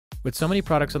With so many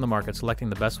products on the market, selecting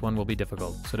the best one will be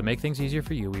difficult. So to make things easier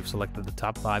for you, we've selected the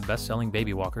top 5 best-selling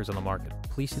baby walkers on the market.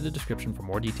 Please see the description for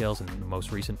more details and the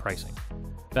most recent pricing.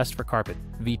 Best for carpet,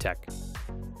 VTech.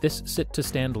 This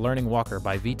sit-to-stand learning walker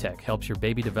by VTech helps your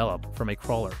baby develop from a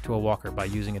crawler to a walker by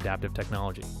using adaptive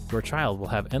technology. Your child will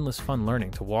have endless fun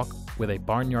learning to walk with a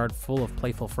barnyard full of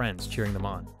playful friends cheering them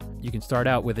on. You can start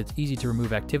out with its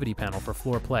easy-to-remove activity panel for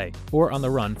floor play, or on the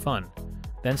run fun.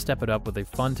 Then step it up with a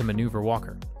fun-to-maneuver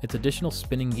walker. Its additional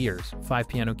spinning gears, 5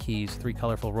 piano keys, 3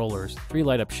 colorful rollers, 3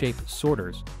 light-up shape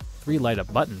sorters, 3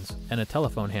 light-up buttons, and a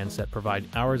telephone handset provide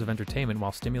hours of entertainment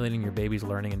while stimulating your baby's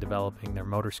learning and developing their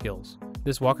motor skills.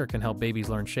 This walker can help babies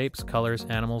learn shapes, colors,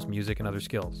 animals, music, and other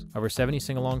skills. Over 70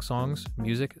 sing-along songs,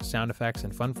 music, sound effects,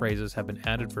 and fun phrases have been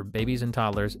added for babies and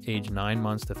toddlers aged 9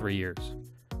 months to 3 years.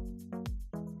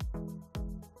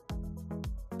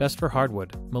 Best for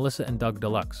hardwood, Melissa and Doug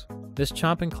Deluxe. This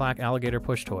chomp and clack alligator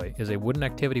push toy is a wooden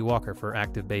activity walker for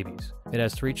active babies. It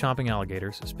has 3 chomping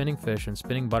alligators, spinning fish, and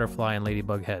spinning butterfly and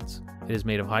ladybug heads. It is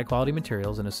made of high-quality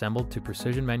materials and assembled to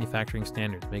precision manufacturing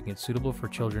standards, making it suitable for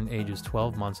children ages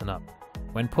 12 months and up.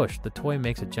 When pushed, the toy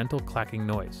makes a gentle clacking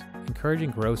noise,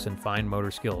 encouraging gross and fine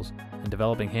motor skills and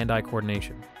developing hand-eye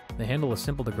coordination. The handle is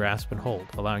simple to grasp and hold,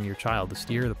 allowing your child to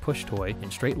steer the push toy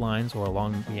in straight lines or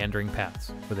along meandering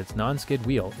paths. With its non-skid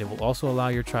wheel, it will also allow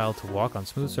your child to walk on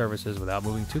smooth surfaces without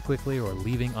moving too quickly or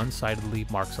leaving unsightly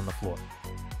marks on the floor.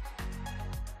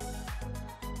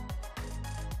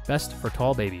 Best for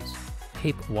tall babies,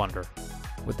 Cape Wander.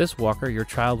 With this walker, your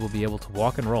child will be able to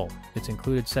walk and roll. Its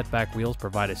included setback wheels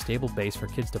provide a stable base for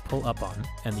kids to pull up on,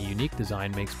 and the unique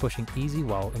design makes pushing easy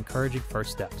while encouraging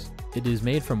first steps. It is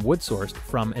made from wood sourced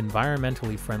from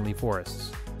environmentally friendly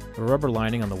forests. The rubber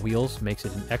lining on the wheels makes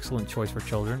it an excellent choice for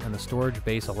children, and the storage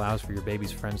base allows for your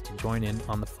baby's friends to join in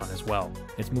on the fun as well.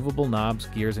 Its movable knobs,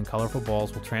 gears, and colorful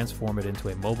balls will transform it into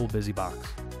a mobile busy box.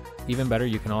 Even better,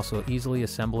 you can also easily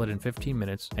assemble it in 15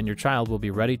 minutes, and your child will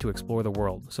be ready to explore the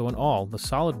world. So in all, the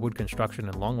solid wood construction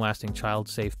and long-lasting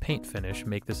child-safe paint finish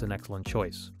make this an excellent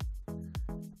choice.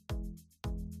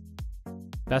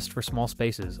 Best for small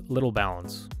spaces, Little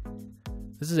Balance.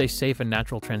 This is a safe and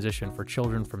natural transition for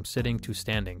children from sitting to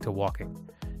standing to walking.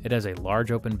 It has a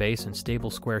large open base and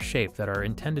stable square shape that are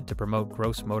intended to promote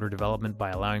gross motor development by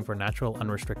allowing for natural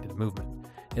unrestricted movement.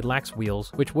 It lacks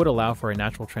wheels, which would allow for a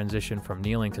natural transition from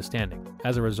kneeling to standing.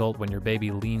 As a result, when your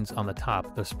baby leans on the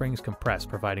top, the springs compress,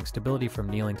 providing stability from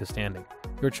kneeling to standing.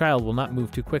 Your child will not move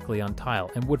too quickly on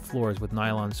tile and wood floors with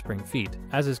nylon spring feet,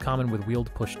 as is common with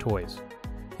wheeled push toys.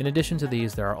 In addition to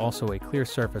these, there are also a clear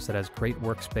surface that has great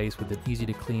workspace with an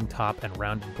easy-to-clean top and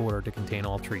rounded border to contain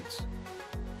all treats.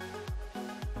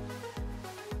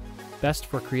 Best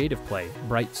for creative play,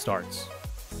 Bright Starts.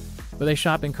 With a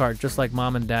shopping cart just like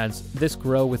mom and dad's, this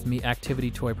Grow With Me activity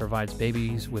toy provides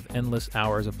babies with endless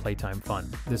hours of playtime fun.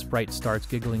 This Bright Starts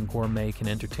giggling gourmet can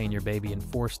entertain your baby in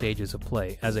 4 stages of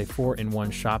play as a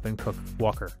 4-in-1 shop and cook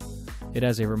walker. It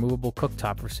has a removable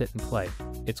cooktop for sit and play.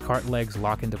 Its cart legs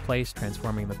lock into place,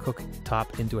 transforming the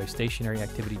cooktop into a stationary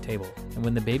activity table. And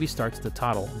when the baby starts to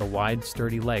toddle, the wide,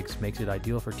 sturdy legs makes it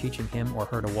ideal for teaching him or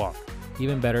her to walk.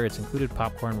 Even better, its included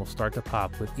popcorn will start to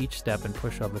pop with each step and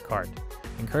push of the cart,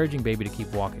 encouraging baby to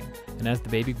keep walking. And as the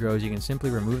baby grows, you can simply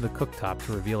remove the cooktop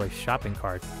to reveal a shopping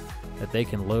cart that they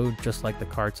can load just like the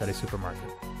carts at a supermarket.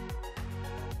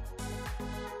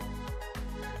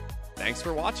 Thanks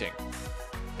for watching.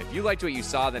 If you liked what you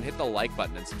saw, then hit the like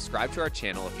button and subscribe to our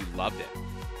channel if you loved it.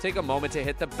 Take a moment to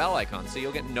hit the bell icon so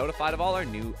you'll get notified of all our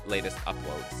latest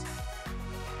uploads.